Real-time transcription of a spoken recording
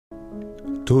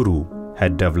Toru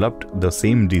had developed the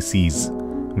same disease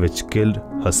which killed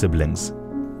her siblings,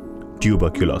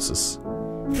 tuberculosis.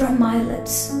 From my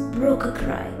lips broke a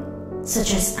cry,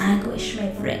 such as anguish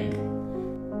may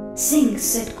wring. Sing,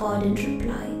 said God in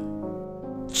reply.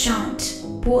 Chant,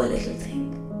 poor little thing.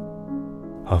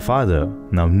 Her father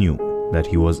now knew that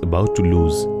he was about to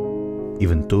lose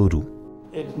even Toru.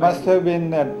 It must have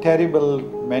been a terrible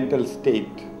mental state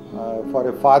for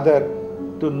a father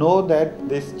to know that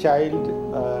this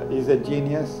child is a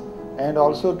genius, and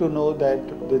also to know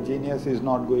that the genius is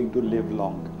not going to live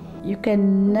long. You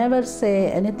can never say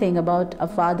anything about a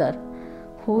father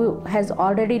who has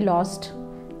already lost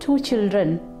 2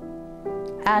 children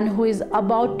and who is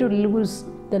about to lose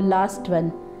the last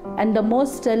one and the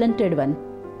most talented one.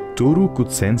 Toru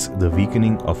could sense the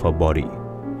weakening of her body,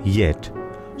 yet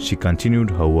she continued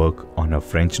her work on her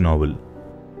French novel.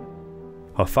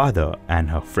 Her father and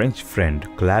her French friend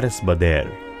Clarisse Bader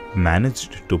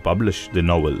managed to publish the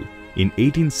novel in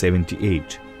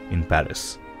 1878 in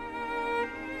Paris.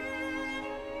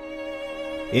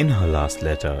 In her last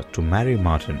letter to Mary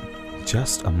Martin,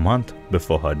 just a month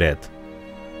before her death,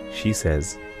 she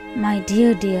says, My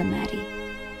dear, dear Mary,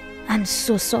 I'm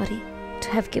so sorry to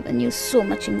have given you so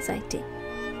much anxiety.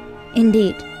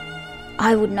 Indeed,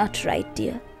 I would not write,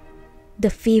 dear. The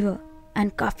fever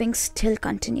and coughing still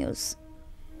continues.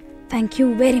 Thank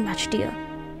you very much, dear,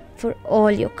 for all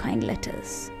your kind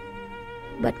letters,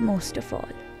 but most of all,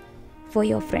 for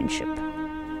your friendship.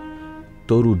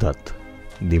 Toru Dutt,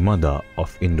 the mother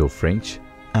of Indo-French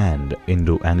and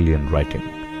Indo-Anglian writing,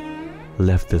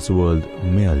 left this world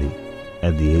merely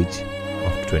at the age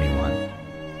of 21.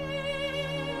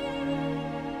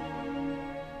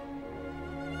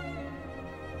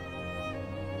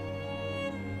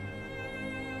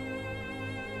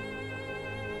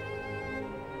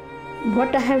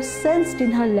 What I have sensed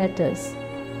in her letters,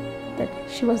 that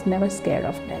she was never scared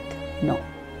of death. No.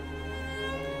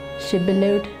 She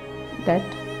believed that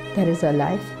there is a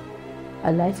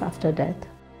life after death,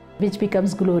 which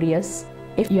becomes glorious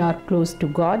if you are close to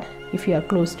God, if you are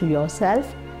close to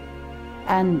yourself,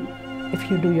 and if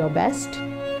you do your best,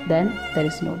 then there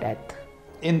is no death.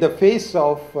 In the face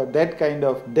of that kind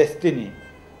of destiny,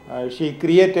 she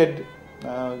created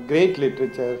great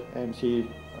literature, and she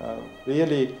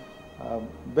really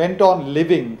went on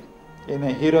living in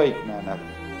a heroic manner.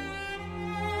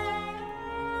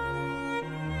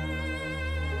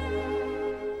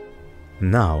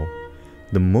 Now,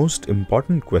 the most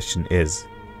important question is,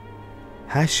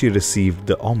 has she received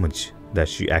the homage that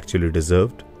she actually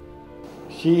deserved?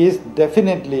 She is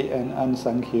definitely an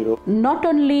unsung hero. Not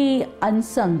only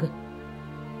unsung,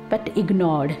 but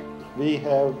ignored. We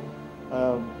have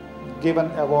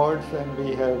given awards, and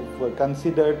we have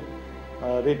considered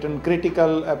written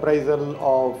critical appraisal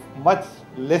of much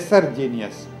lesser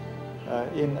genius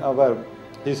in our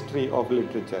history of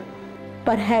literature.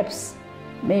 Perhaps,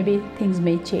 maybe things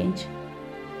may change.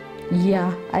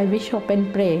 Yeah, I wish, hope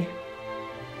and pray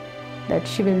that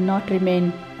she will not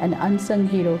remain an unsung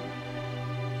hero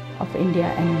of India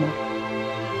anymore.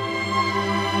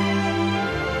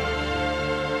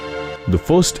 The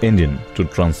first Indian to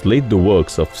translate the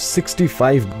works of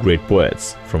 65 great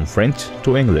poets from French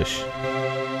to English.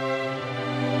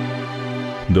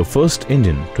 The first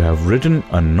Indian to have written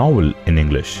a novel in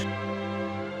English.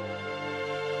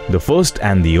 The first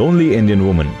and the only Indian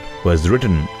woman who has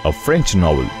written a French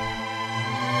novel.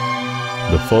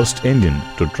 The first Indian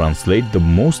to translate the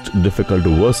most difficult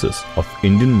verses of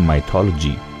Indian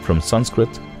mythology from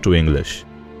Sanskrit to English.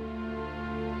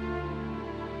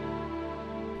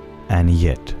 And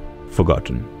yet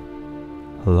forgotten,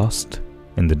 lost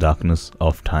in the darkness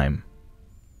of time.